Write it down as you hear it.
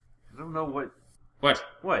don't know what... What?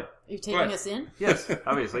 What? You're taking us in? Yes,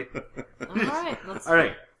 obviously. All right. All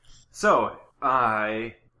right. So,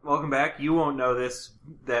 welcome back. You won't know this,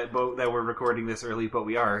 that we're recording this early, but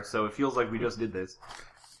we are, so it feels like we just did this.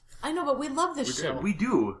 I know, but we love this show. We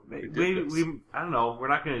do. We I don't know. We're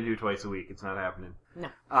not going to do twice a week. It's not happening. No.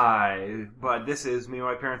 But this is Me,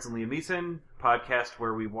 My Parents, and Liam Neeson, podcast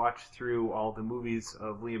where we watch through all the movies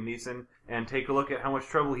of Liam Neeson and take a look at how much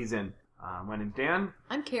trouble he's in. My name's Dan.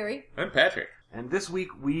 I'm Carrie. I'm Patrick. And this week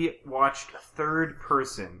we watched Third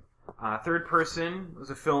Person. Third Person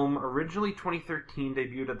was a film originally 2013,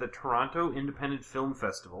 debuted at the Toronto Independent Film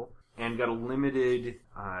Festival, and got a limited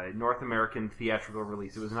North American theatrical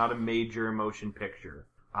release. It was not a major motion picture.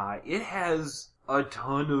 It has a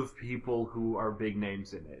ton of people who are big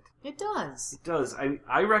names in it. It does. It does.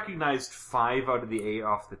 I recognized 5 out of the 8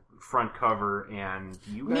 off the front cover, and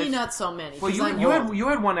you guys... Me, not so many. Well, you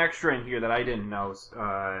had one extra in here that I didn't know.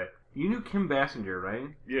 You knew Kim Basinger, right?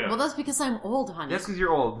 Yeah. Well, that's because I'm old, honey. That's because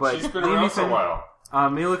you're old, but... She's been around for a while.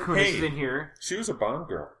 Mila Kunis is in here. She was a Bond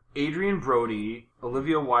girl. Adrian Brody,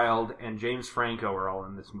 Olivia Wilde, and James Franco are all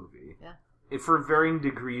in this movie. Yeah. For varying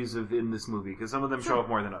degrees of in this movie, because some of them show up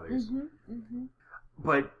more than others.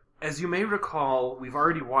 But as you may recall, we've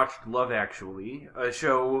already watched Love Actually, a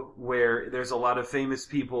show where there's a lot of famous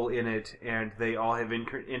people in it, and they all have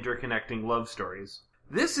interconnecting love stories.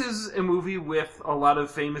 This is a movie with a lot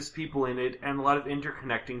of famous people in it, and a lot of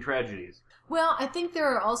interconnecting tragedies. Well, I think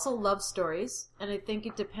there are also love stories, and I think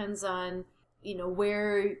it depends on,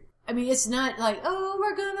 where... I mean, it's not like, oh,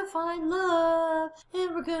 we're gonna find love,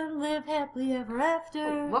 and we're gonna live happily ever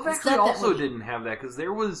after. Love Actually also didn't have that, because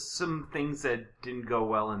there was some things that didn't go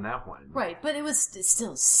well in that one. Right, but it was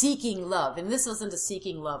still seeking love, and this wasn't a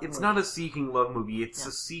seeking love movie. It's not a seeking love movie, it's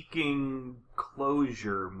a seeking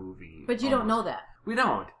closure movie. But you don't know that. We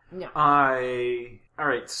don't. No.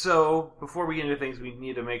 Alright, so before we get into things, we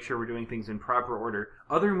need to make sure we're doing things in proper order.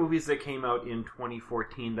 Other movies that came out in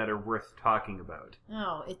 2014 that are worth talking about.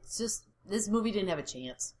 No, it's just, this movie didn't have a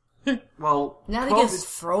chance. Well, not against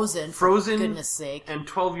Frozen, for goodness sake. And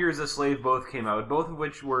 12 Years a Slave both came out, both of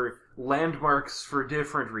which were landmarks for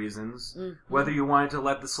different reasons. Mm-hmm. Whether you wanted to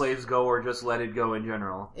let the slaves go or just let it go in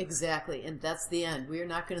general. Exactly, and that's the end. We are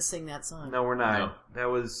not going to sing that song. No, we're not. No. That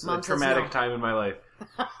was Mom a traumatic time in my life.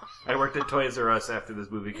 I worked at Toys R Us after this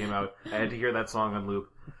movie came out. I had to hear that song on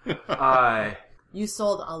loop. You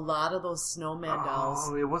sold a lot of those snowman dolls.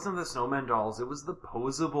 Oh, it wasn't the snowman dolls. It was the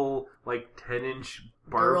posable, 10-inch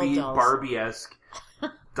dolls. Barbie-esque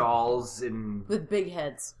dolls and... with big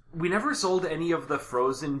heads. We never sold any of the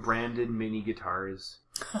Frozen branded mini guitars.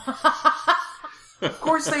 Of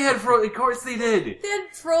course they had of course they did. They had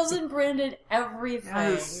Frozen branded everything.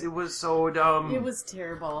 Yes, it was so dumb. It was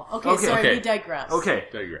terrible. Okay, we digress. Okay.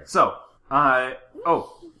 So,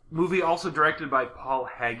 movie also directed by Paul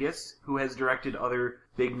Haggis, who has directed other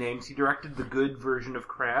big names. He directed the good version of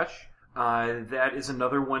Crash. That is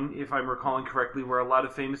another one, if I'm recalling correctly, where a lot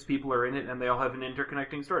of famous people are in it and they all have an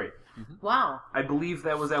interconnecting story. Mm-hmm. Wow. I believe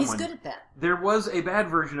that was that one. He's good at that. There was a bad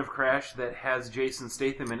version of Crash that has Jason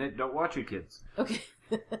Statham in it. Don't watch it, kids. Okay.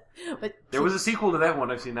 But there was a sequel to that one.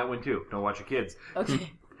 I've seen that one too. Don't watch it, kids.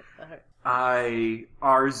 Okay.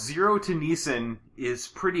 Our 0 to Neeson is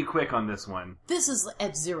pretty quick on this one. This is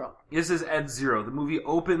at 0. This is at 0. The movie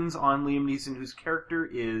opens on Liam Neeson, whose character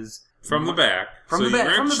is... From the back. From the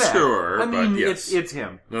back. Sure, I mean, but yes. it's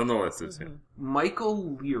him. No, it's him.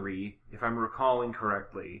 Michael Leary, if I'm recalling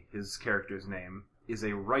correctly, his character's name, is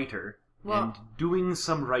a writer and doing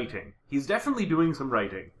some writing. He's definitely doing some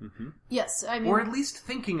writing. Mm-hmm. Yes, I mean... Or at least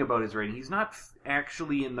thinking about his writing. He's not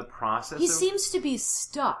actually in the process He seems to be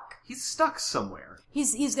stuck. He's stuck somewhere.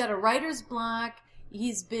 He's got a writer's block.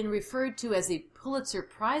 He's been referred to as a Pulitzer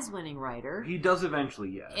Prize-winning writer. He does eventually,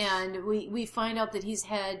 yes. And we find out that he's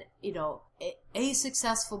had, a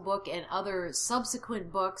successful book and other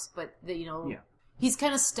subsequent books, but, he's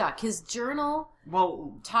kind of stuck. His journal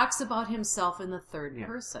talks about himself in the third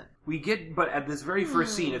person. But at this very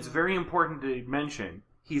first scene, it's very important to mention,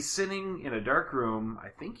 he's sitting in a dark room. I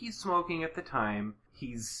think he's smoking at the time.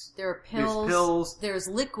 There are pills. There's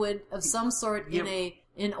liquid of some sort in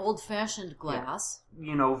an old-fashioned glass.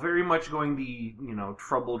 Yeah. Very much going the,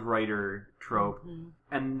 troubled writer trope. Mm-hmm.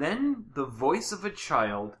 And then the voice of a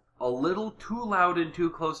child, a little too loud and too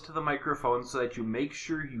close to the microphone so that you make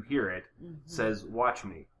sure you hear it, says, "Watch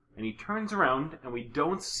me." And he turns around, and we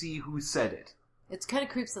don't see who said it. It kind of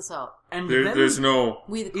creeps us out. And there's no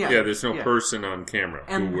person on camera.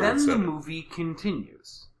 And then the movie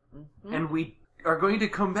continues. Mm-hmm. And we are going to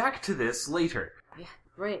come back to this later. Yeah,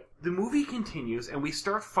 right. The movie continues, and we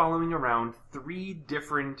start following around 3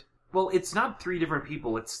 different Well, it's not 3 different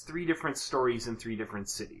people. It's 3 different stories in 3 different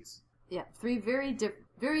cities. Yeah, 3 very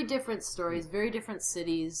different stories, very different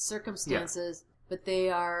cities, circumstances, but they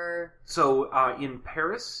are... So, in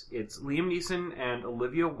Paris, it's Liam Neeson and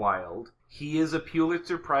Olivia Wilde. He is a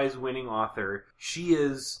Pulitzer Prize-winning author. She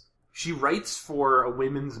writes for a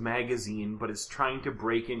women's magazine, but is trying to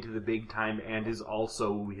break into the big time and is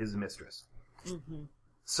also his mistress. Mm-hmm.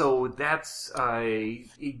 So that's,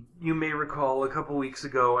 you may recall a couple weeks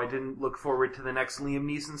ago, I didn't look forward to the next Liam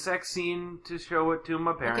Neeson sex scene to show it to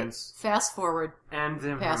my parents. Okay, fast forward. And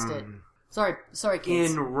past it. Sorry,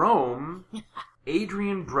 kids. In Rome,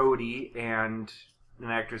 Adrian Brody and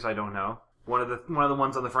an actress I don't know, one of the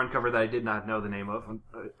ones on the front cover that I did not know the name of,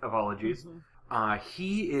 apologies. Mm-hmm.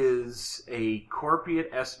 He is a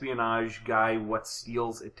corporate espionage guy what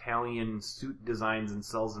steals Italian suit designs and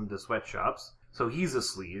sells them to sweatshops. So he's a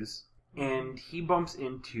sleaze, and he bumps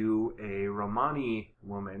into a Romani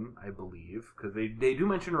woman, I believe, because they do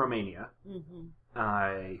mention Romania,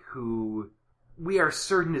 who we are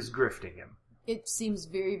certain is grifting him. It seems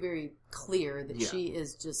very, very clear that she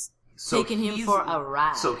is just taking him for a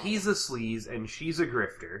ride. So he's a sleaze, and she's a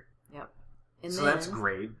grifter. Yep. So that's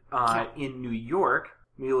great. In New York,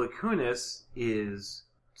 Mila Kunis is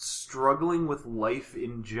struggling with life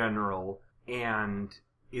in general, and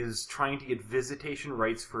is trying to get visitation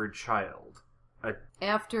rights for a child.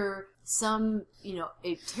 After some,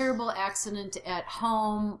 a terrible accident at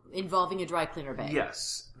home involving a dry cleaner bag.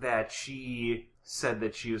 Yes, that she said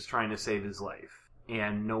that she was trying to save his life.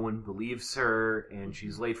 And no one believes her, and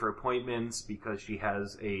she's late for appointments because she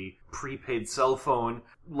has a prepaid cell phone.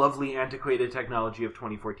 Lovely antiquated technology of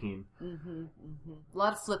 2014. A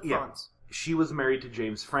lot of flip phones. She was married to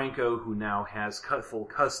James Franco, who now has full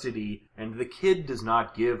custody, and the kid does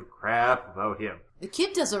not give crap about him. The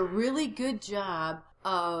kid does a really good job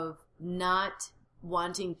of not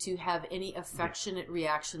wanting to have any affectionate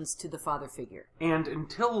reactions to the father figure. And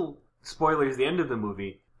until, spoilers, the end of the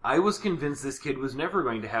movie, I was convinced this kid was never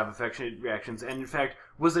going to have affectionate reactions, and in fact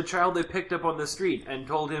was a child they picked up on the street and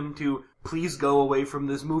told him to please go away from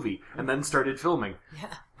this movie, and then started filming.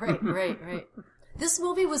 Yeah, right. This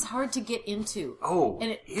movie was hard to get into. Oh.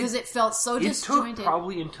 Because it felt so disjointed. It took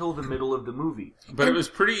probably until the middle of the movie. But it was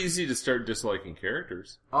pretty easy to start disliking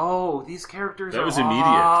characters. Oh, these characters that are was immediate.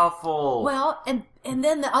 Awful. Well, and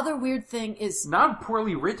then the other weird thing is... Not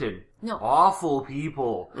poorly written. No. Awful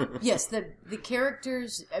people. Yes, the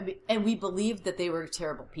characters... and we believed that they were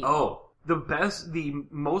terrible people. Oh. The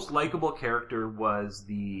most likable character was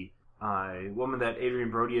the woman that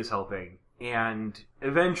Adrian Brody is helping. And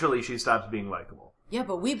eventually she stops being likable. Yeah,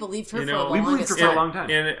 but we believed her for a long time.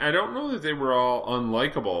 And I don't know that they were all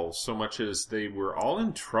unlikable so much as they were all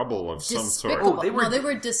in trouble of some sort. Oh, they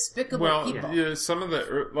were despicable people. Yeah, some of the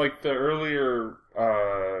earlier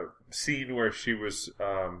scene where she was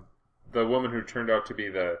the woman who turned out to be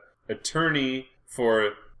the attorney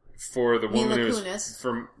for the woman who was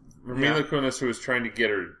from Mila Kunis, who was trying to get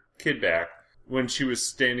her kid back, when she was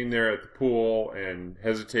standing there at the pool and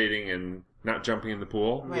hesitating and not jumping in the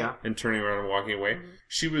pool and turning around and walking away. Mm-hmm.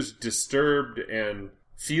 She was disturbed and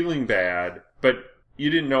feeling bad, but you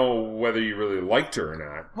didn't know whether you really liked her or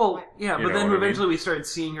not. Well, yeah, but then eventually we started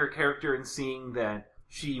seeing her character and seeing that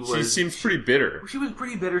she seems pretty bitter. She was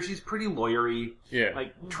pretty bitter. She's pretty lawyery. Yeah.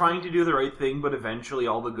 Like, trying to do the right thing, but eventually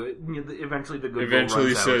eventually the good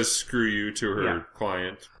eventually says out. Screw you to her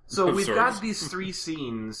client. So we've got these 3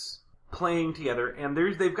 scenes playing together, and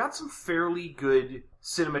they've got some fairly good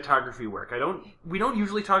cinematography work. We don't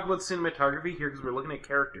usually talk about cinematography here because we're looking at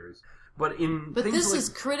characters, but this is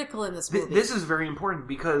critical in this movie. This is very important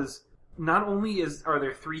because not only are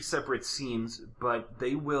there 3 separate scenes, but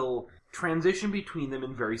they will transition between them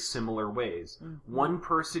in very similar ways. Mm-hmm. One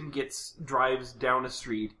person drives down a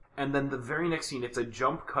street, and then the very next scene, it's a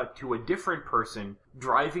jump cut to a different person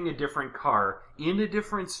driving a different car in a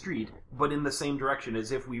different street, but in the same direction,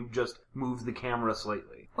 as if we just moved the camera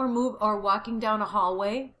slightly. Or walking down a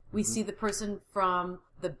hallway, we see the person from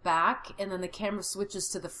the back, and then the camera switches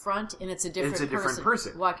to the front, and it's a different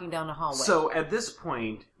person walking down a hallway. So at this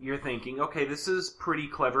point, you're thinking, okay, this is pretty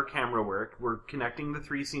clever camera work. We're connecting the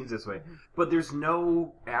 3 scenes this way. Mm-hmm. But there's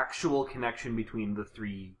no actual connection between the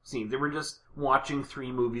 3 scenes. They were just watching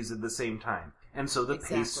 3 movies at the same time. And so the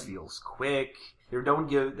pace feels quick. They don't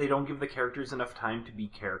give the characters enough time to be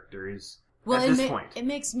characters. Well, at this point, it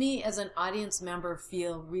makes me, as an audience member,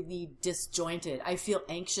 feel really disjointed. I feel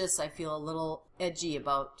anxious. I feel a little edgy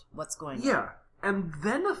about what's going on. Yeah, and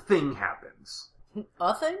then a thing happens.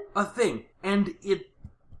 A thing? A thing. And it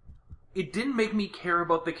didn't make me care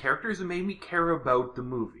about the characters. It made me care about the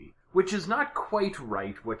movie, which is not quite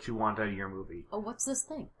right what you want out of your movie. Oh, what's this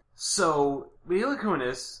thing? So Mila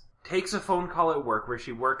Kunis takes a phone call at work where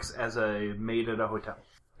she works as a maid at a hotel.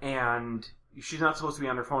 And she's not supposed to be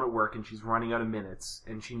on her phone at work, and she's running out of minutes,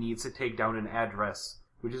 and she needs to take down an address,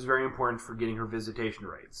 which is very important for getting her visitation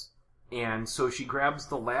rights. And so she grabs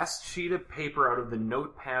the last sheet of paper out of the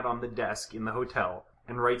notepad on the desk in the hotel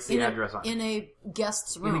and writes the address on it. In a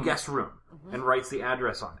guest's room. In a guest room. Mm-hmm. And writes the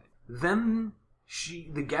address on it. Then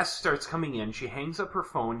the guest starts coming in, she hangs up her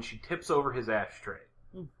phone, she tips over his ashtray.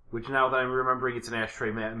 Which, now that I'm remembering it's an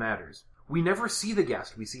ashtray, matters. We never see the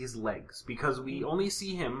guest. We see his legs. Because we only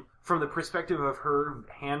see him from the perspective of her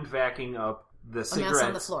hand vacuuming up the cigarettes. A mess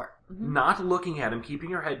on the floor. Mm-hmm. Not looking at him,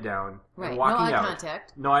 keeping her head down, right. And walking out. No eye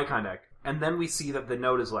contact. No eye contact. And then we see that the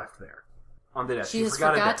note is left there on the desk. She has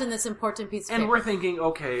forgotten this important piece of paper. And we're thinking,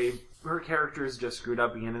 okay, her character is just screwed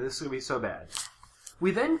up again, and this is going to be so bad.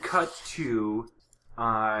 We then cut to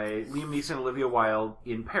Liam Neeson and Olivia Wilde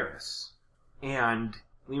in Paris. And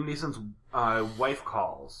Liam Neeson's wife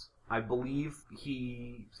calls. I believe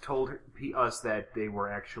he told us that they were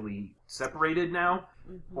actually separated now,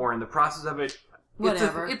 or in the process of it.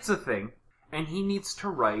 Whatever. It's a thing. And he needs to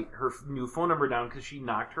write her new phone number down because she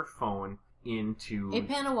knocked her phone into a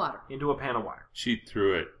pan of water. Into a pan of water. She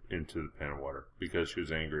threw it into the pan of water because she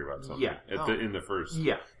was angry about something. Yeah. In the first.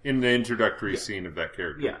 Yeah. In the introductory scene of that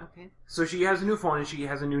character. Yeah. Okay. So she has a new phone and she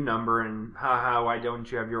has a new number, and haha, why don't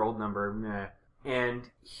you have your old number? Meh. And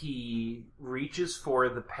he reaches for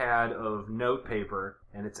the pad of notepaper,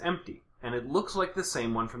 and it's empty. And it looks like the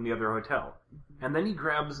same one from the other hotel. And then he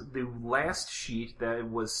grabs the last sheet that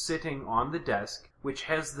was sitting on the desk, which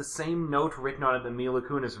has the same note written on it that Mila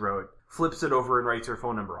Kunis wrote, flips it over and writes her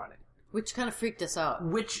phone number on it. Which kind of freaked us out.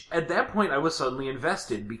 Which, at that point, I was suddenly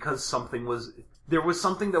invested because there was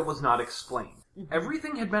something that was not explained. Mm-hmm.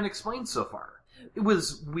 Everything had been explained so far. It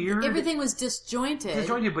was weird. Everything was disjointed.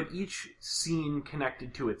 But each scene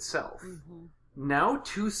connected to itself. Mm-hmm. Now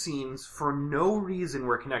 2 scenes, for no reason,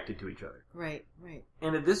 were connected to each other. Right, right.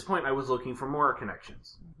 And at this point, I was looking for more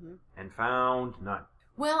connections. Mm-hmm. And found none.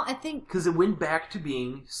 Well, I think... Because it went back to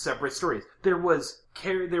being separate stories. They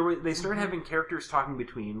started having characters talking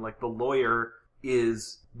between, like the lawyer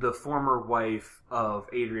is the former wife of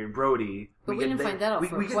Adrian Brody. But we didn't find that out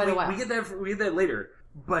for quite a while. We get that later.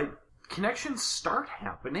 But connections start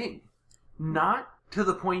happening. Not to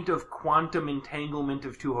the point of quantum entanglement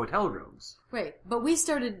of 2 hotel rooms. Right. But we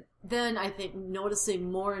started then, I think, noticing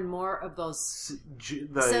more and more of those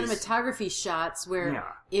cinematography shots where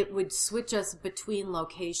it would switch us between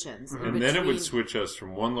locations. Mm-hmm. And then it would switch us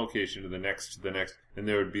from one location to the next, and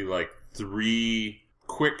there would be like 3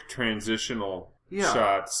 quick transitional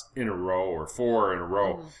shots in a row, or 4 in a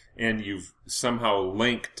row, and you've somehow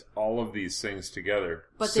linked all of these things together,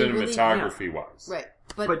 cinematography-wise. Right.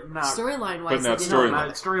 But not storyline-wise. But not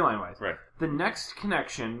storyline-wise. Right. The next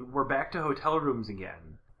connection, we're back to hotel rooms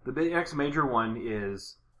again. The next major one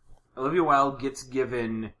is Olivia Wilde gets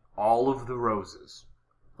given all of the roses.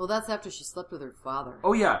 Well, that's after she slept with her father.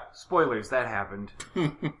 Oh, yeah. Spoilers. That happened.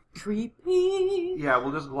 Creepy. Yeah,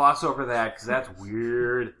 we'll just gloss over that because that's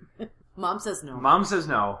weird. Mom says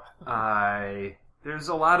no. There's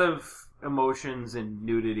a lot of emotions and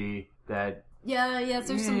nudity that... Yeah,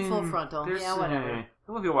 there's some full frontal. Yeah, whatever.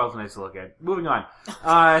 Olivia Wilde's nice to look at. Moving on.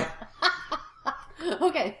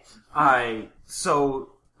 Okay. So,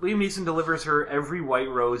 Liam Neeson delivers her every white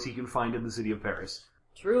rose he can find in the city of Paris.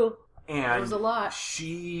 True. And that was a lot.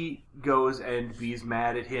 She goes and bees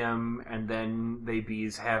mad at him, and then they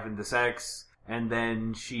bees having the sex, and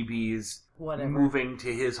then she bees moving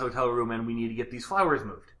to his hotel room, and we need to get these flowers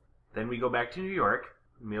moved. Then we go back to New York.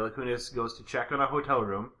 Mila Kunis goes to check on a hotel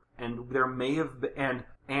room, and there may have been...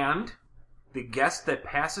 And the guest that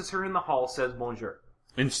passes her in the hall says bonjour.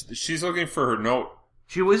 And she's looking for her note.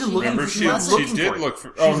 She wasn't looking for it. She did look for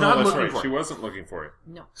it. Oh, no, that's right. She wasn't looking for it.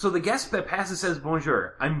 No. So the guest that passes says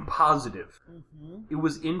bonjour. I'm positive. Mm-hmm. It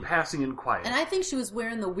was in passing and quiet. And I think she was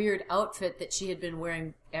wearing the weird outfit that she had been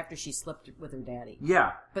wearing after she slept with her daddy.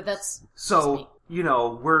 Yeah. But that's so,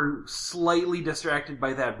 we're slightly distracted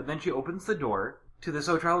by that. But then she opens the door to this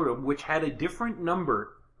hotel room, which had a different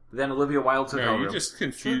number than Olivia Wilde's hotel room.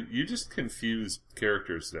 You just confused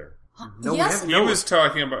characters there. No, yes. He was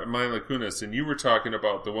talking about Mila Kunis, and you were talking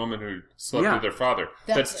about the woman who slept with her father.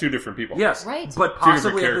 That's 2 different people. Yes, right. But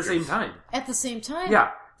possibly at the same time. At the same time?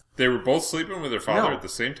 Yeah. They were both sleeping with their father at the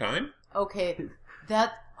same time? Okay.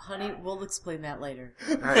 Honey, we'll explain that later.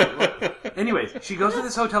 All right. Well, anyways, she goes to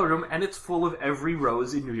this hotel room, and it's full of every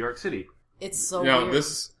rose in New York City. It's so weird. Now, this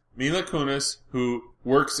is Mila Kunis, who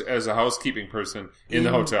works as a housekeeping person in the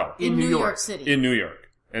hotel. In New York City. In New York.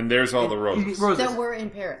 And there's all the roses. That were in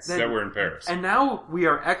Paris. And now we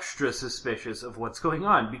are extra suspicious of what's going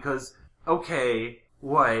on because, okay,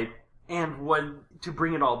 what? And what, to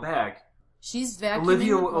bring it all back, she's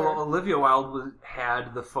vacuuming Olivia Wilde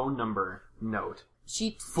had the phone number note.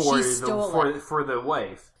 She stole it. For the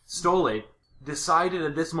wife. Stole it, decided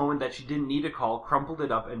at this moment that she didn't need a call, crumpled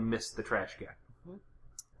it up, and missed the trash can. Mm-hmm.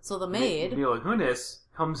 So the maid... Mila Kunis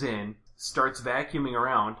comes in, starts vacuuming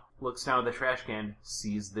around, looks down at the trash can,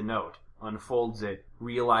 sees the note, unfolds it,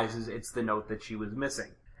 realizes it's the note that she was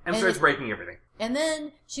missing, and starts breaking everything. And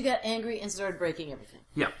then she got angry and started breaking everything.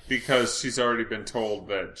 Yeah. Because she's already been told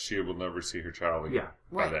that she will never see her child again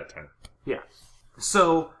by that time. Yeah.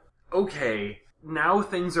 So, okay, now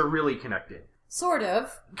things are really connected. Sort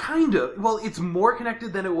of. Kind of. Well, it's more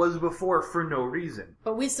connected than it was before for no reason.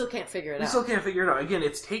 But we still can't figure it out. We still can't figure it out. Again,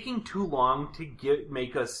 it's taking too long to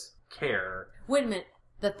make us care. Wait a minute.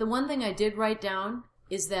 The one thing I did write down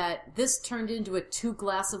is that this turned into a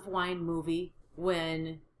 2-glass-of-wine movie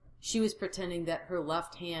when she was pretending that her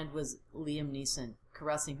left hand was Liam Neeson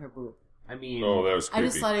caressing her boob. I mean... Oh, that was creepy. I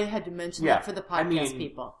just thought I had to mention that for the podcast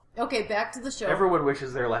people. Okay, back to the show. Everyone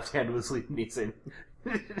wishes their left hand was Liam Neeson.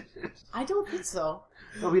 I don't think so.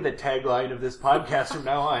 It'll be the tagline of this podcast from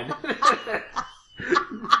now on.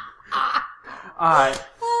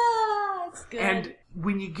 It's good. And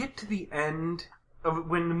when you get to the end...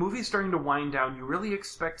 when the movie's starting to wind down, you really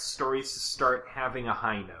expect stories to start having a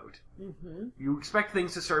high note. Mm-hmm. You expect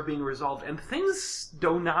things to start being resolved, and things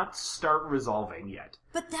do not start resolving yet.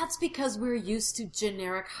 But that's because we're used to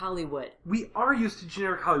generic Hollywood. We are used to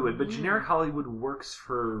generic Hollywood, but generic Hollywood works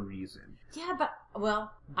for a reason. Yeah, but,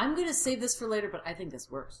 well, I'm going to save this for later, but I think this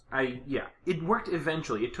works. It worked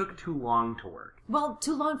eventually. It took too long to work. Well,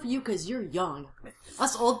 too long for you because you're young.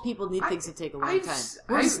 Us old people need things to take a long time.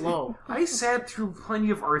 We're slow. I sat through plenty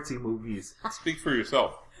of artsy movies. Speak for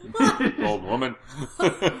yourself, old woman.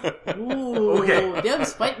 Ooh, okay.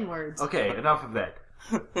 Them's fighting words. Okay, enough of that.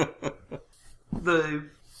 The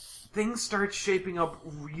things start shaping up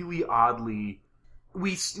really oddly.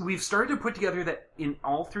 We've started to put together that in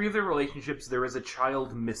all three of their relationships there is a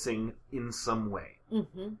child missing in some way.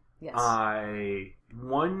 Mm-hmm. Yes.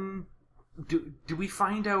 Do we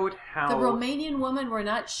find out how... The Romanian woman, we're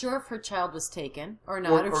not sure if her child was taken or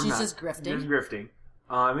not, or if she's just grifting. She's grifting.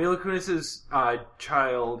 Mila Kunis'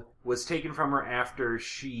 child was taken from her after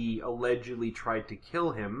she allegedly tried to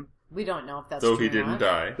kill him. We don't know if that's true or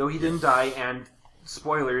not. Though he didn't die, and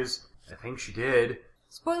spoilers, I think she did.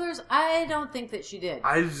 Spoilers, I don't think that she did.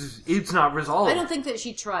 It's not resolved. I don't think that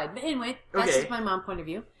she tried. But anyway, that's just my mom's point of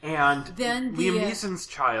view. And then Liam Neeson's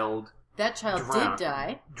child... That child did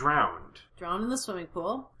die. Drowned in the swimming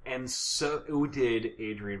pool. And so did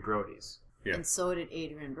Adrien Brody's. Yeah. And so did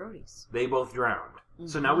Adrien Brody's. They both drowned. Mm-hmm.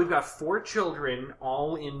 So now we've got 4 children,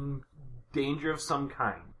 all in danger of some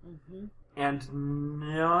kind. Mm-hmm. And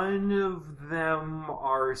none of them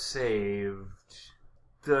are saved.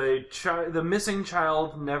 The missing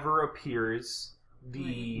child never appears.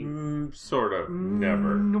 Sort of.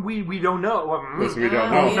 Never. We don't know. Yes, we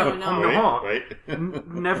don't know. We don't know. Wait.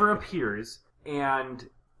 Never appears. And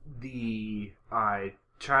the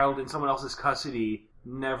child in someone else's custody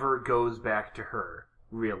never goes back to her,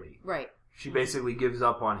 really. Right. She basically gives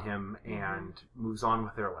up on him and moves on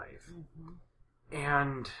with their life. Mm-hmm.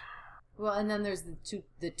 And... Well, and then there's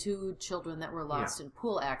the two children that were lost in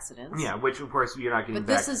pool accidents. Yeah, which of course you're not getting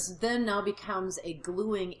back. But this then now becomes a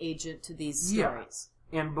gluing agent to these stories.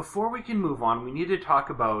 Yeah. And before we can move on, we need to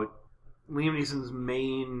talk about Liam Neeson's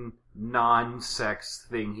main non-sex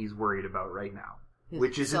thing he's worried about right now,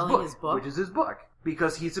 which is his book. Which is his book,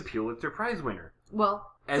 because he's a Pulitzer Prize winner.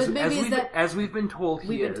 Well, as we've been told,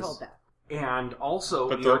 we've been told that. And also,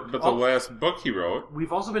 the last book he wrote,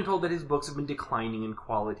 we've also been told that his books have been declining in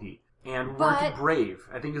quality. And weren't brave,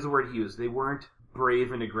 I think is the word he used. They weren't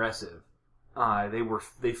brave and aggressive. I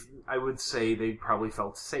would say they probably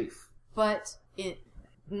felt safe. But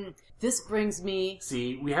this brings me...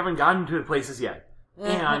 See, we haven't gotten to the places yet.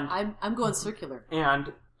 And I'm going circular.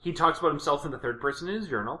 And he talks about himself in the third person in his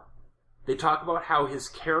journal. They talk about how his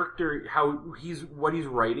character, what he's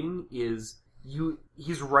writing is,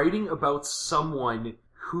 he's writing about someone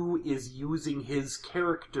who is using his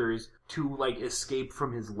characters to, escape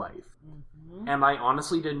from his life. Mm-hmm. And I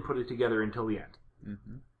honestly didn't put it together until the end.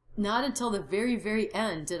 Mm-hmm. Not until the very, very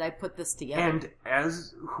end did I put this together. And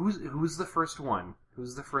who's the first one?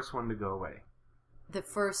 Who's the first one to go away? The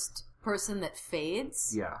first person that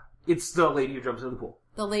fades? Yeah. It's the lady who jumps in the pool.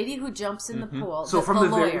 The lady who jumps in the pool. So from the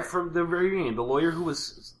very beginning, the lawyer who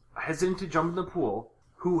was hesitant to jump in the pool,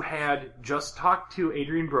 who had just talked to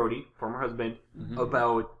Adrien Brody, former husband,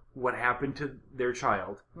 about what happened to their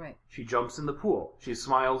child. Right. She jumps in the pool. She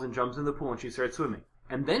smiles and jumps in the pool and she starts swimming.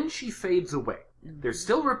 And then she fades away. Mm-hmm. There's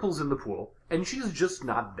still ripples in the pool, and she's just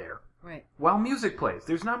not there. Right. While music plays.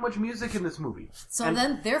 There's not much music in this movie. So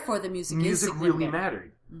therefore the music really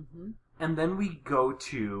mattered. Mm-hmm. And then we go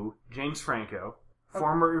to James Franco,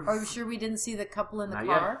 former... Are you sure we didn't see the couple in the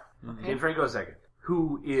car? Okay. James Franco second.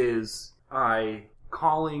 Who is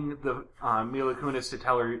calling the Mila Kunis to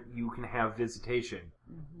tell her you can have visitation.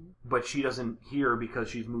 Mm-hmm. But she doesn't hear because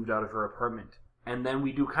she's moved out of her apartment. And then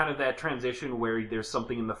we do kind of that transition where there's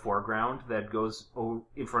something in the foreground that goes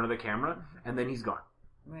in front of the camera, and then he's gone.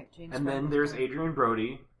 Right, James. And then there's Adrian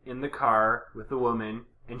Brody in the car with the woman,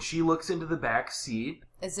 and she looks into the back seat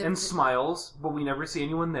and smiles, but we never see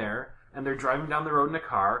anyone there. And they're driving down the road in a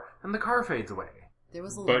car, and the car fades away.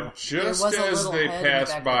 But just as they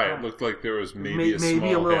passed by, it looked like there was maybe a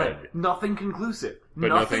small head. Nothing conclusive.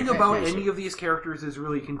 Nothing about any of these characters is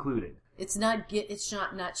really concluded. It's not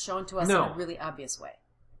shown to us in a really obvious way.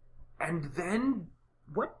 And then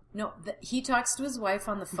what? No, he talks to his wife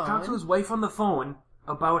on the phone. He talks to his wife on the phone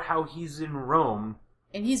about how he's in Rome.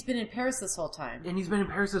 And he's been in Paris this whole time.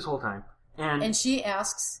 And she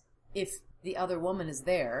asks if the other woman is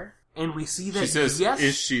there. And we see that she says, yes.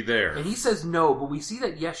 Is she there? And he says no, but we see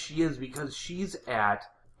that yes, she is, because she's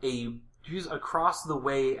across the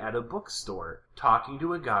way at a bookstore talking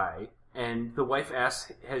to a guy, and the wife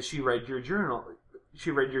asks, has she read your journal?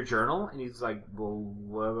 She read your journal? And he's like, well,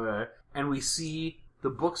 blah, blah. And we see the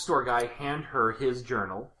bookstore guy hand her his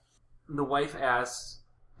journal. The wife asks,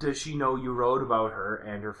 does she know you wrote about her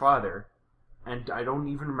and her father? And I don't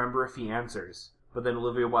even remember if he answers. But then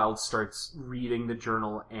Olivia Wilde starts reading the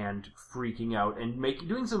journal and freaking out and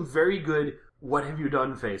doing some very good "what have you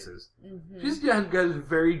done" faces. Mm-hmm. She's got a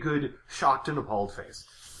very good shocked and appalled face.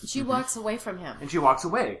 She walks away from him. And she walks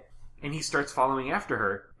away. And he starts following after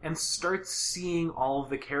her and starts seeing all of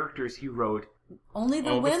the characters he wrote. Only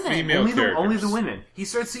the women. Only the women. He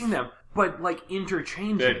starts seeing them, but like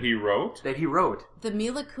interchanging. That he wrote? The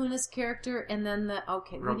Mila Kunis character, and then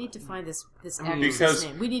we need to find this actress's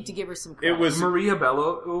name. We need to give her some credit. It was Maria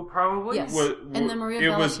Bello, probably? Yes. And the Maria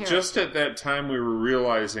Bello character. It was just at that time we were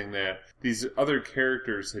realizing that these other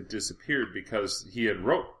characters had disappeared because he had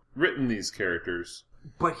written these characters.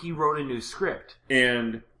 But he wrote a new script.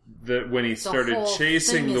 And when he started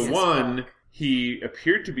chasing the one... He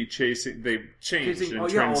appeared to be chasing. They changed and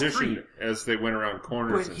transitioned as they went around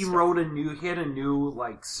corners. But he had a new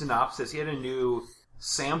like synopsis. He had a new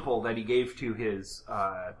sample that he gave to his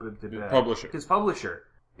publisher. His publisher,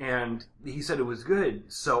 and he said it was good.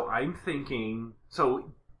 So I'm thinking,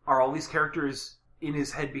 are all these characters in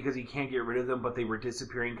his head because he can't get rid of them, but they were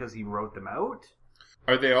disappearing because he wrote them out?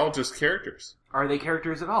 Are they all just characters? Are they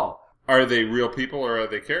characters at all? Are they real people or are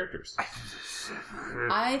they characters?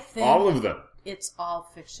 I think all of them. It's all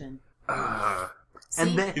fiction.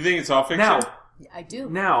 And then, you think it's all fiction? Now, I do.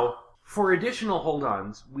 Now, for additional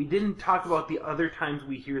hold-ons, we didn't talk about the other times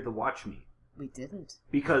we hear the "Watch Me." We didn't.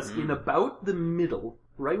 Because in about the middle,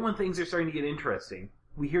 right when things are starting to get interesting,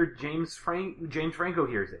 we hear James Franco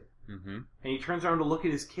hears it. Mm-hmm. And he turns around to look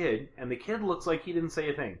at his kid, and the kid looks like he didn't say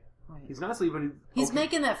a thing. Right. He's not asleep, but he's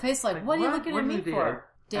making that face like, what are you looking at me for?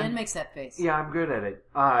 Dan makes that face. Yeah, I'm good at it.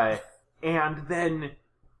 And then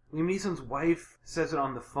Liam Neeson's wife says it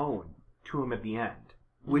on the phone to him at the end,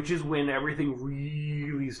 which is when everything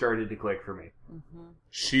really started to click for me. Mm-hmm.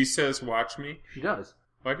 She says, "Watch me." She does.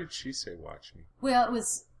 Why did she say, "Watch me"? Well, it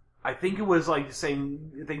was. I think it was like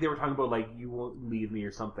saying. I think they were talking about like "you won't leave me"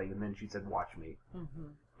 or something, and then she said, "Watch me." Mm-hmm.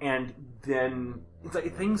 And then it's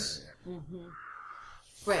like things. Mm-hmm.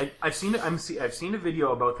 Right. I've seen a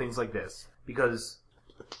video about things like this because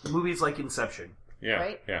movies like Inception. Yeah.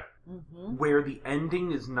 Right? Yeah. Mm-hmm. Where the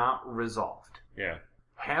ending is not resolved. Yeah.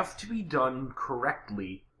 Have to be done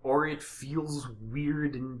correctly, or it feels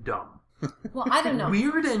weird and dumb. Well, I don't know.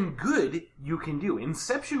 Weird and good you can do.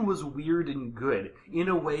 Inception was weird and good in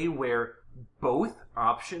a way where both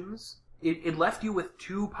options, it left you with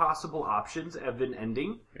two possible options of an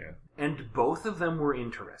ending, and both of them were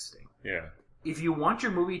interesting. Yeah. If you want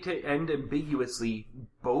your movie to end ambiguously,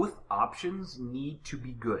 both options need to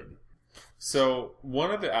be good. So,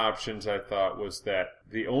 one of the options I thought was that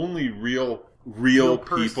the only real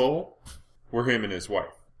people were him and his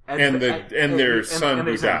wife. And their son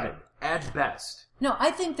who died. At best. No,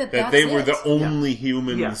 I think that they were the only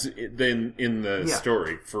humans in the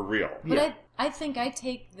story, for real. But I think I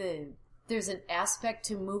take there's an aspect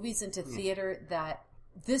to movies and to theater that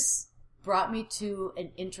this brought me to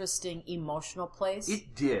an interesting emotional place.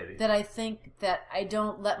 It did. That I think that I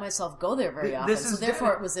don't let myself go there very often, so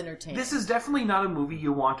therefore it was entertaining. This is definitely not a movie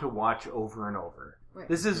you want to watch over and over. Right.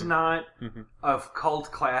 This is not a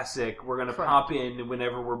cult classic. We're going to pop in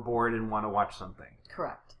whenever we're bored and want to watch something.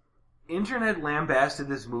 Correct. Internet lambasted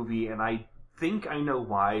this movie, and I think I know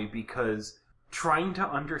why, because trying to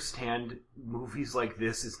understand movies like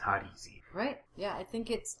this is not easy. Right. Yeah, I think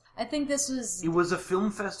this was... It was a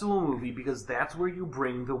film festival movie because that's where you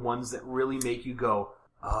bring the ones that really make you go,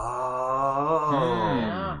 oh.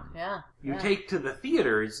 Yeah. You take to the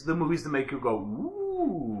theaters the movies that make you go,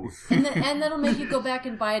 ooh. And that'll make you go back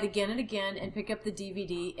and buy it again and again and pick up the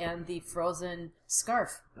DVD and the Frozen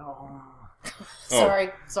scarf. Oh. Sorry,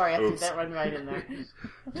 I threw that one right in there.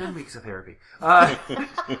 10 weeks of therapy.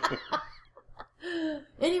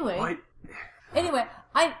 Anyway,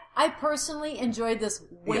 I personally enjoyed this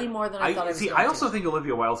way more than I thought I was going to. I also think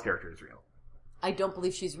Olivia Wilde's character is real. I don't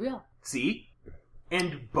believe she's real. See?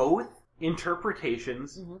 And both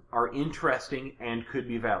interpretations are interesting and could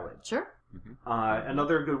be valid. Sure.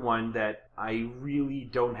 Another good one that I really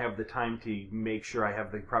don't have the time to make sure I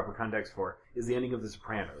have the proper context for is the ending of The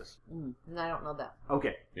Sopranos. And I don't know that.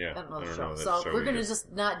 Okay. Yeah. I don't know the show. So we're going to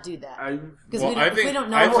just not do that. Because we don't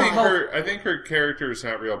know. I think her character is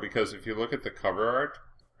not real because if you look at the cover art,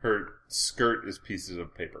 her skirt is pieces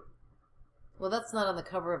of paper. Well, that's not on the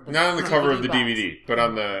cover of the not on the cover of the DVD, but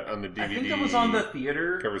on the DVD. I think that was on the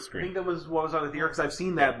theater cover screen. I think that was what was on the theater because I've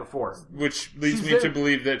seen that before. Which leads me to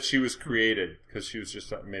believe that she was created because she was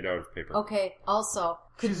just made out of paper. Okay. Also,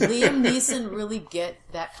 could Liam Neeson really get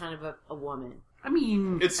that kind of a woman? I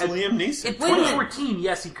mean, it's Liam Neeson. In 2014,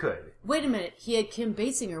 yes, he could. Wait a minute. He had Kim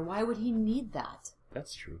Basinger. Why would he need that?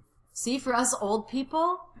 That's true. See, for us old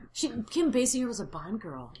people, Kim Basinger was a Bond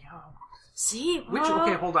girl. Yeah. See?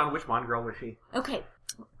 Okay, hold on. Which Bond girl was she? Okay.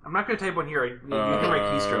 I'm not going to type one here. You can my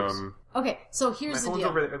keystrokes. Okay, so here's the deal.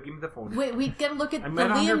 Over there. Give me the phone. Wait, we got to look at the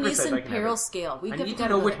Liam Neeson peril scale. I need to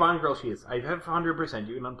know which Bond girl she is. I have 100%.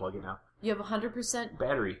 You can unplug it now. You have 100%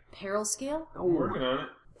 battery peril scale? Oh, working on it.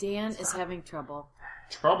 Dan is having trouble.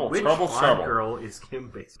 Which Bond girl is Kim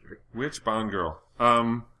Basinger? Which Bond girl?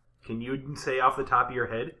 Can you say off the top of your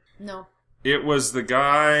head? No. It was the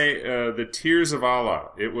guy, the Tears of Allah.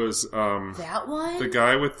 It was that one? The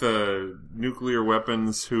guy with the nuclear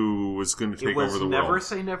weapons who was going to take over the world. Never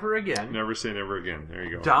Say Never Again. Never Say Never Again. There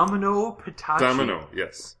you go. Domino Patachi. Domino,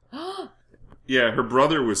 yes. Yeah, her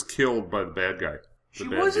brother was killed by the bad guy. She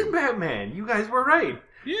was in Batman. You guys were right.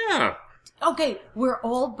 Yeah. Okay, we're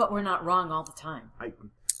old, but we're not wrong all the time.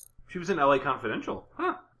 She was in LA Confidential.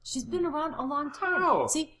 Huh. She's been around a long time. Oh.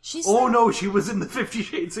 See, she's no, she was in the 50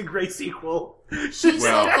 Shades of Grey sequel. She's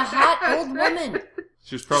like a hot old woman.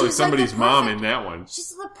 She was probably somebody's mom in that one. She's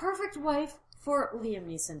the perfect wife for Liam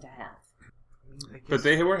Neeson to have. But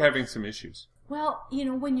they were having some issues. Well,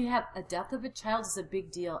 when you have a death of a child is a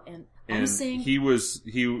big deal, and I'm saying she was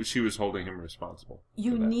holding him responsible.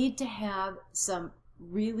 You need to have some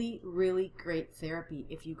really, really great therapy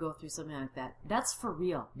if you go through something like that. That's for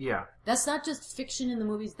real. Yeah. That's not just fiction in the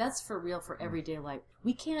movies. That's for real for everyday life.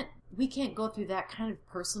 We can't go through that kind of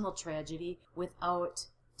personal tragedy without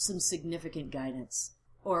some significant guidance.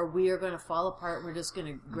 Or we are going to fall apart. We're just going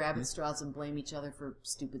to grab at straws and blame each other for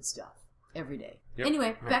stupid stuff every day. Yep.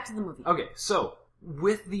 Anyway, back to the movie. Okay, so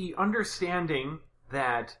with the understanding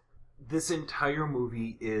that this entire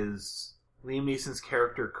movie is Liam Neeson's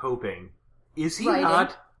character coping, is he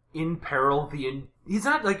not in peril? He's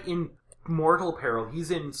not like in mortal peril.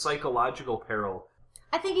 He's in psychological peril.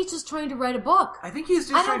 I think he's just trying to write a book. I think he's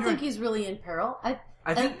just. I don't think he's really in peril.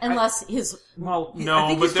 Unless his. Well,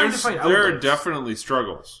 no, but there are definitely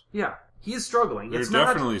struggles. Yeah, he is struggling. There's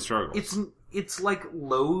definitely struggles. It's like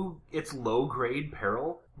low grade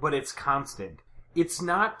peril, but it's constant. It's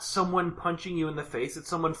not someone punching you in the face. It's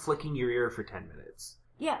someone flicking your ear for 10 minutes.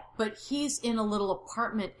 Yeah, but he's in a little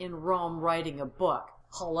apartment in Rome writing a book.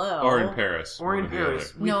 Hello. Or in Paris.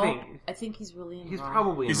 I think he's really in Rome. He's probably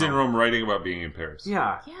in Rome. He's in Rome writing about being in Paris.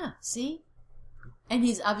 Yeah. Yeah, see? And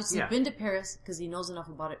he's obviously been to Paris because he knows enough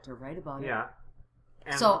about it to write about it. Yeah.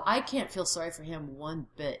 And so I can't feel sorry for him one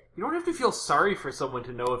bit. You don't have to feel sorry for someone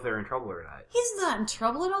to know if they're in trouble or not. He's not in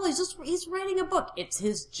trouble at all. He's writing a book. It's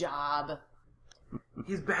his job.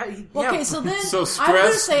 He's bad. Okay, so then stress, I'm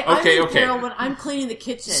going to say I'm in peril when I'm cleaning the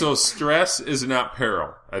kitchen. So stress is not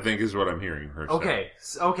peril, I think is what I'm hearing her say.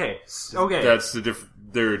 Okay. That's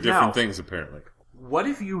there are different things apparently. What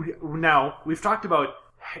if we've talked about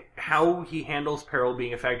how he handles peril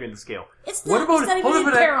being a factor in the scale. It's not, he's not even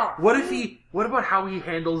in peril. What about how he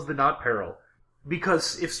handles the not peril?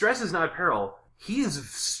 Because if stress is not peril, he is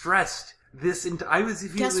stressed. Guess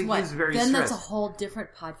what? He's very then stressed. That's a whole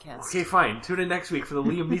different podcast. Okay, fine. Tune in next week for the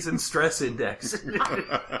Liam Neeson Stress Index.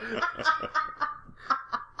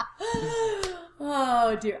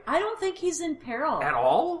 Oh dear, I don't think he's in peril at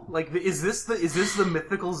all. Like, is this the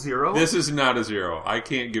mythical zero? This is not a 0. I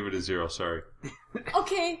can't give it a 0. Sorry.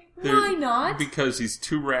 Okay, why not? Because he's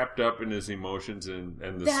too wrapped up in his emotions and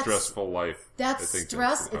the stressful life. That's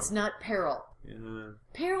stress. It's not peril. Yeah.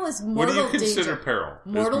 Peril is mortal danger. What do you consider peril?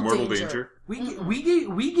 Mortal danger.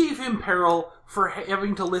 We gave him peril for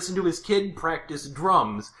having to listen to his kid practice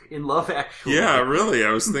drums in Love Actually. Yeah, really.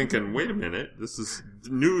 I was thinking, wait a minute, this is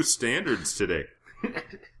new standards today.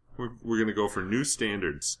 We're going to go for new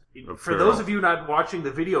standards. For those of you not watching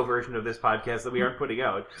the video version of this podcast that we aren't putting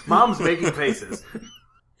out, Mom's making faces.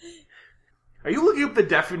 Are you looking up the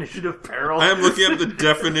definition of peril? I am looking up the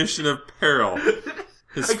definition of peril.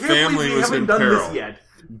 His family was in peril.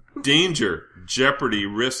 Danger, jeopardy,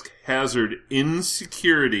 risk, hazard,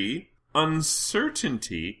 insecurity,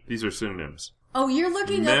 uncertainty. These are synonyms. Oh, you're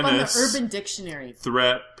looking up on the Urban Dictionary.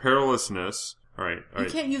 Threat, perilousness. All right. You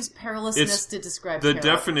can't use perilousness to describe peril. The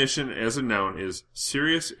definition as a noun is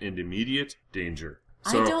serious and immediate danger.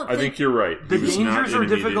 So I think you're right. The dangers or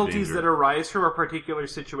difficulties that arise from a particular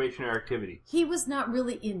situation or activity. He was not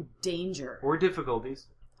really in danger. Or difficulties.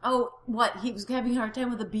 Oh, what? He was having a hard time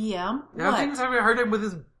with a BM? Yeah, I think he was having a hard time with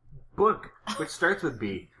his book, which starts with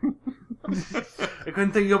B. I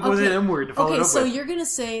couldn't think of an M word to follow it up with. Okay, so you're going to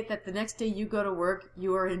say that the next day you go to work,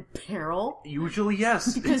 you are in peril? Usually,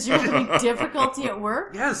 yes. Because you're having difficulty at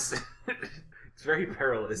work? Yes. It's very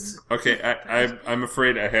perilous. Okay, I'm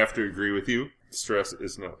afraid I have to agree with you. Stress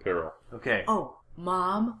is not peril. Okay. Oh,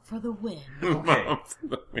 Mom for the win. Okay. Mom for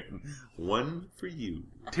the win. One for you.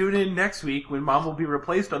 Tune in next week when Mom will be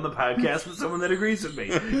replaced on the podcast with someone that agrees with me.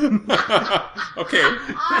 Okay.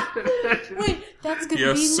 Wait, that's going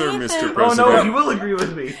to be Yes, sir, Nathan. Mr. Oh President. no, he will agree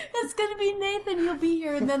with me. That's going to be Nathan. He'll be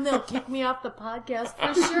here, and then they'll kick me off the podcast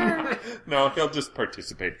for sure. No, he'll just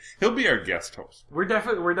participate. He'll be our guest host. We're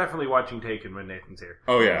definitely watching Taken when Nathan's here.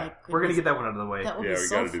 Oh yeah. We're going to get that one out of the way. That would be we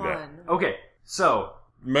so gotta do fun. that. Okay, so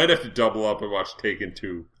Might have to double up and watch Taken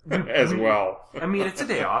 2 as well. I mean, it's a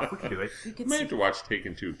day off. We can do it. Might have to watch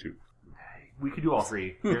Taken 2 too. We could do all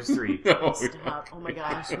three. There's 3. No, Stop. Oh my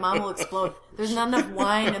gosh. Mom will explode. There's not enough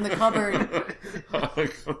wine in the cupboard.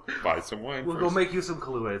 Buy some wine We'll first. go make you some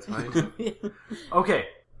Kahlua. It's fine. Okay.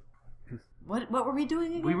 What were we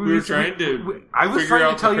doing again? We were trying to I was figure trying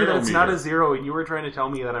out to tell the you that it's peril not a meter. 0, and you were trying to tell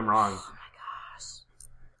me that I'm wrong.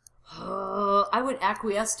 I would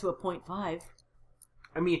acquiesce to a 0.5.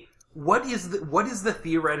 I mean, what is the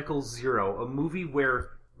theoretical 0? A movie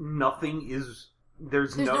where nothing is...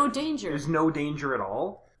 There's no danger. There's no danger at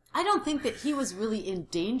all? I don't think that he was really in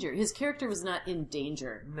danger. His character was not in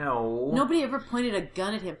danger. No. Nobody ever pointed a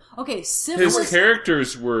gun at him. Okay, syphilis... His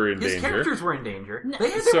characters were in danger. His characters were in danger. No.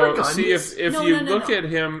 They had different So, guns. see, if No, you no, look no. at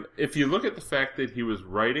him, if you look at the fact that he was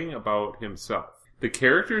writing about himself, the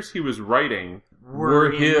characters he was writing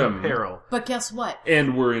were in him, peril. But guess what?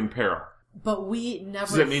 and were in peril. But we never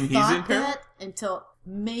Does that mean he's thought in peril? that until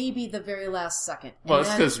maybe the very last second. Well, And it's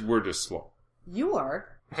then- because we're just slow. You are.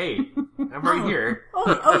 Hey, I'm right here.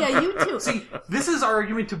 Oh, yeah, you too. See, this is our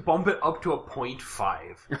argument to bump it up to a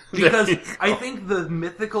 0.5. Because I think the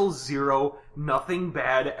mythical 0, nothing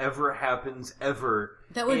bad ever happens ever.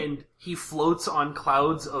 And he floats on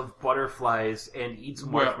clouds of butterflies and eats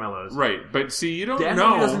marshmallows. Well, right, but see, you don't that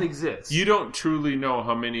know. doesn't exist. You don't truly know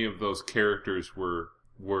how many of those characters were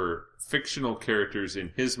fictional characters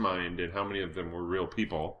in his mind and how many of them were real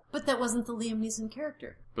people. But that wasn't the Liam Neeson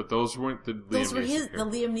character. But those weren't the Liam Those were Neeson the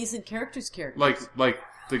Liam Neeson character's character. Like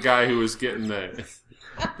the guy who was getting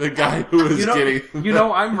the guy who was getting...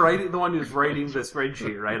 I'm the one who's writing the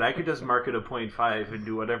spreadsheet, right? I could just mark it a 0.5 and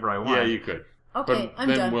do whatever I want. Yeah, you could. Okay, but I'm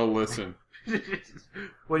then done. we'll listen.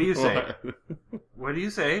 What do you say? What do you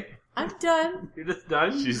say? I'm done. You're just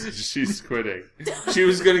done? She's quitting. She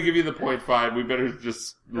was going to give you the 0.5. We better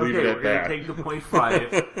just leave it at that. We're going to take the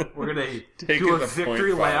 0.5. We're going to Take do it a to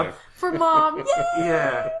victory 0.5. lap. For Mom. Yay!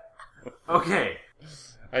 Yeah. Okay.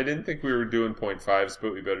 I didn't think we were doing 0.5s,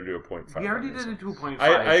 but we better do a 0.5. We already did a 2.5.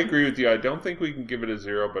 I agree with you. I don't think we can give it a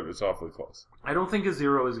 0, but it's awfully close. I don't think a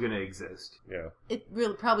 0 is going to exist. Yeah. It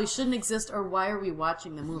really probably shouldn't exist, or why are we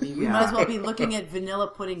watching the movie? We Yeah. might as well be looking at vanilla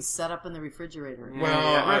pudding set up in the refrigerator. Yeah,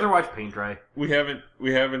 Well, I'd rather watch paint dry. We haven't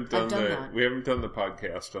done that. we haven't done the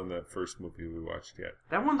podcast on that first movie we watched yet.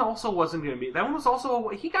 That one also wasn't going to be... That one was also...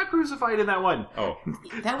 He got crucified in that one. Oh.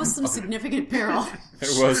 That was some significant peril. There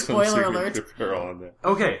was some Spoiler alert. significant peril on that.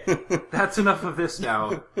 Okay. That's enough of this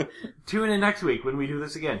now. Tune in next week when we do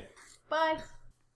this again. Bye.